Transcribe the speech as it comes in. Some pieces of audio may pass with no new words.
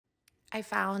I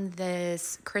found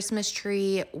this Christmas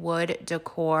tree wood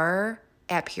decor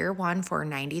at Pier 1 for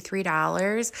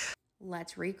 $93.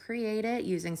 Let's recreate it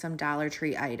using some Dollar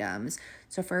Tree items.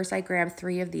 So first I grabbed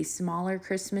 3 of these smaller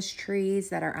Christmas trees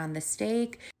that are on the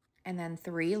stake and then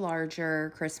 3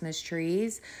 larger Christmas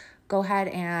trees. Go ahead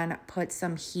and put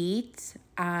some heat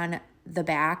on the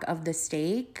back of the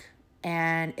stake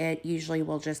and it usually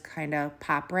will just kind of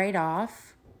pop right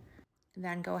off.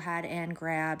 Then go ahead and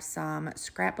grab some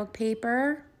scrapbook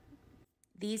paper.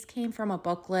 These came from a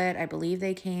booklet. I believe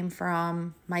they came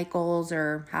from Michael's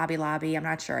or Hobby Lobby. I'm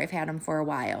not sure. I've had them for a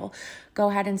while. Go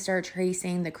ahead and start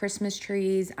tracing the Christmas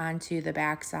trees onto the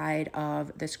back side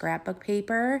of the scrapbook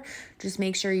paper. Just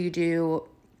make sure you do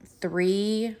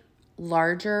 3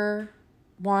 larger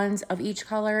ones of each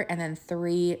color and then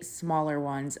 3 smaller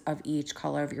ones of each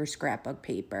color of your scrapbook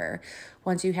paper.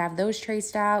 Once you have those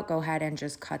traced out, go ahead and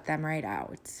just cut them right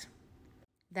out.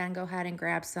 Then go ahead and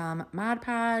grab some Mod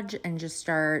Podge and just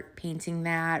start painting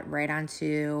that right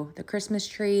onto the Christmas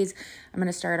trees. I'm going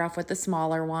to start off with the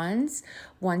smaller ones.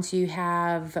 Once you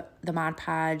have the Mod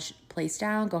Podge placed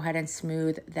down, go ahead and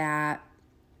smooth that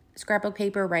scrapbook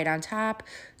paper right on top.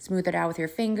 Smooth it out with your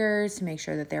fingers to make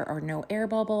sure that there are no air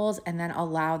bubbles, and then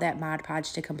allow that Mod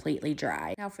Podge to completely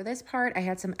dry. Now for this part, I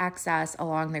had some excess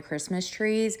along the Christmas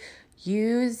trees.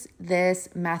 Use this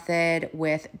method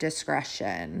with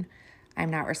discretion. I'm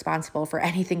not responsible for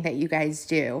anything that you guys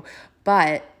do,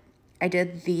 but I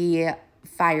did the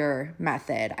fire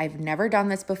method. I've never done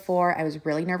this before. I was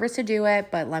really nervous to do it,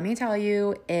 but let me tell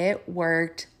you, it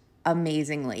worked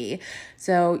amazingly.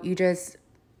 So you just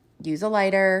use a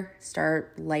lighter,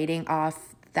 start lighting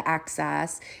off the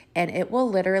excess, and it will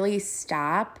literally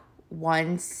stop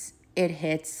once it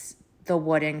hits the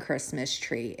wooden Christmas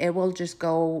tree. It will just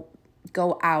go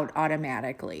out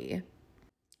automatically.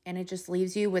 And it just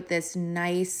leaves you with this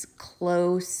nice,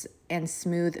 close, and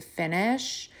smooth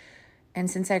finish. And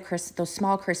since those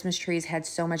small Christmas trees had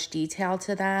so much detail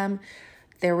to them,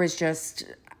 there was just,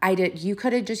 you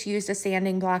could have just used a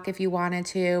sanding block if you wanted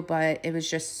to, but it was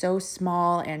just so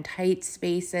small and tight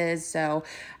spaces. So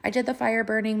I did the fire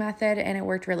burning method and it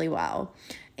worked really well.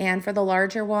 And for the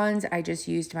larger ones, I just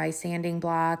used my sanding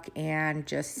block and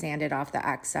just sanded off the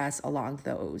excess along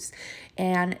those.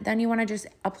 And then you want to just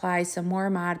apply some more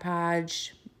Mod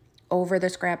Podge over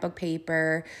the scrapbook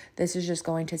paper. This is just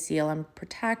going to seal and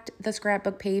protect the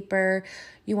scrapbook paper.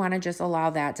 You want to just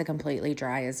allow that to completely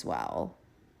dry as well.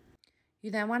 You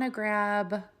then want to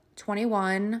grab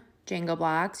 21 Jenga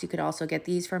blocks. You could also get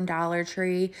these from Dollar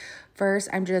Tree. First,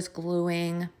 I'm just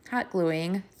hot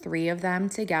gluing 3 of them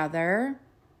together.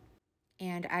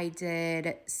 And I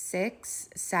did 6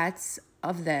 sets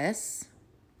of this.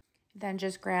 Then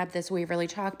just grab this Waverly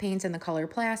chalk paint in the color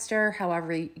plaster.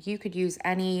 However, you could use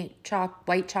any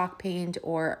white chalk paint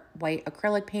or white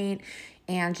acrylic paint,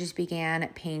 and just began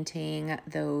painting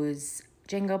those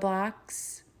Jenga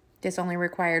blocks. This only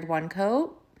required 1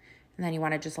 coat, and then you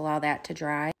want to just allow that to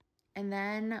dry. And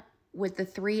then with the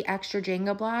 3 extra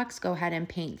Jenga blocks, go ahead and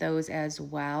paint those as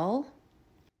well.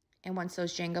 And once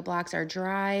those Jenga blocks are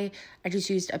dry, I just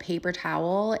used a paper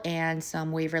towel and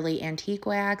some Waverly Antique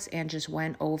Wax and just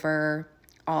went over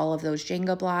all of those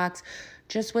Jenga blocks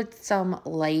just with some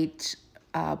light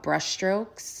brush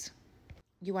strokes.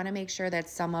 You want to make sure that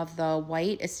some of the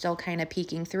white is still kind of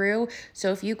peeking through.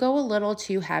 So if you go a little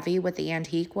too heavy with the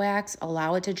antique wax,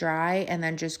 allow it to dry and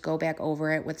then just go back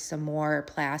over it with some more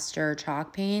plaster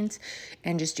chalk paint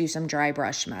and just do some dry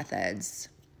brush methods.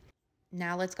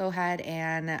 Now let's go ahead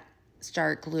and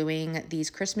start gluing these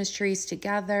Christmas trees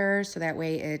together so that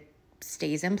way it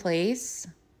stays in place.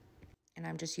 And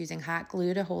I'm just using hot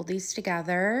glue to hold these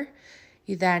together.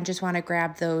 You then just want to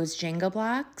grab those Jenga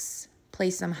blocks,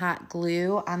 place some hot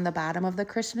glue on the bottom of the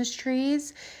Christmas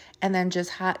trees, and then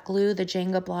just hot glue the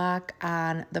Jenga block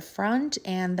on the front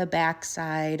and the back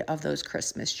side of those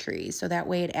Christmas trees. So that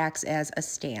way it acts as a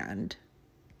stand.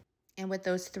 And with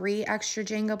those 3 extra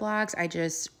Jenga blocks, I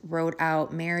just wrote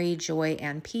out Merry, Joy,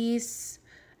 and Peace.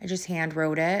 I just hand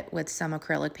wrote it with some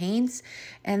acrylic paints.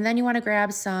 And then you want to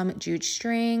grab some jute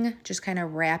string, just kind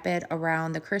of wrap it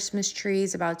around the Christmas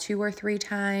trees about 2 or 3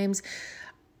 times.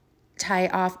 Tie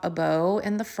off a bow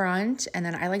in the front, and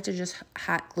then I like to just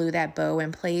hot glue that bow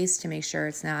in place to make sure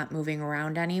it's not moving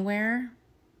around anywhere.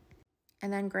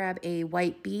 And then grab a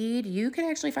white bead. You can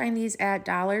actually find these at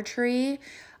Dollar Tree.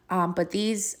 But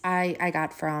these I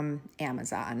got from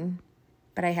Amazon,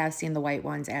 but I have seen the white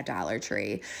ones at Dollar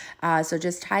Tree. So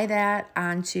just tie that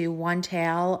onto one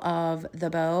tail of the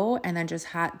bow and then just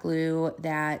hot glue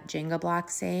that Jenga block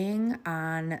saying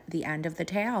on the end of the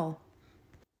tail.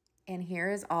 And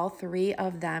here is all three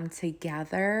of them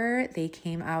together. They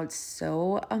came out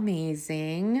so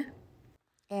amazing.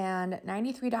 And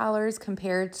 $93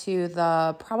 compared to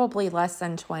the probably less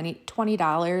than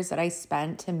 $20 that I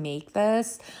spent to make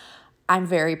this. I'm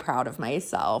very proud of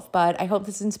myself, but I hope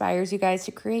this inspires you guys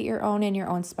to create your own in your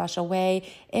own special way.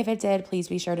 If it did, please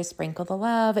be sure to sprinkle the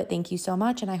love. Thank you so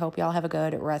much, and I hope y'all have a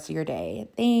good rest of your day.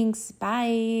 Thanks.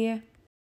 Bye.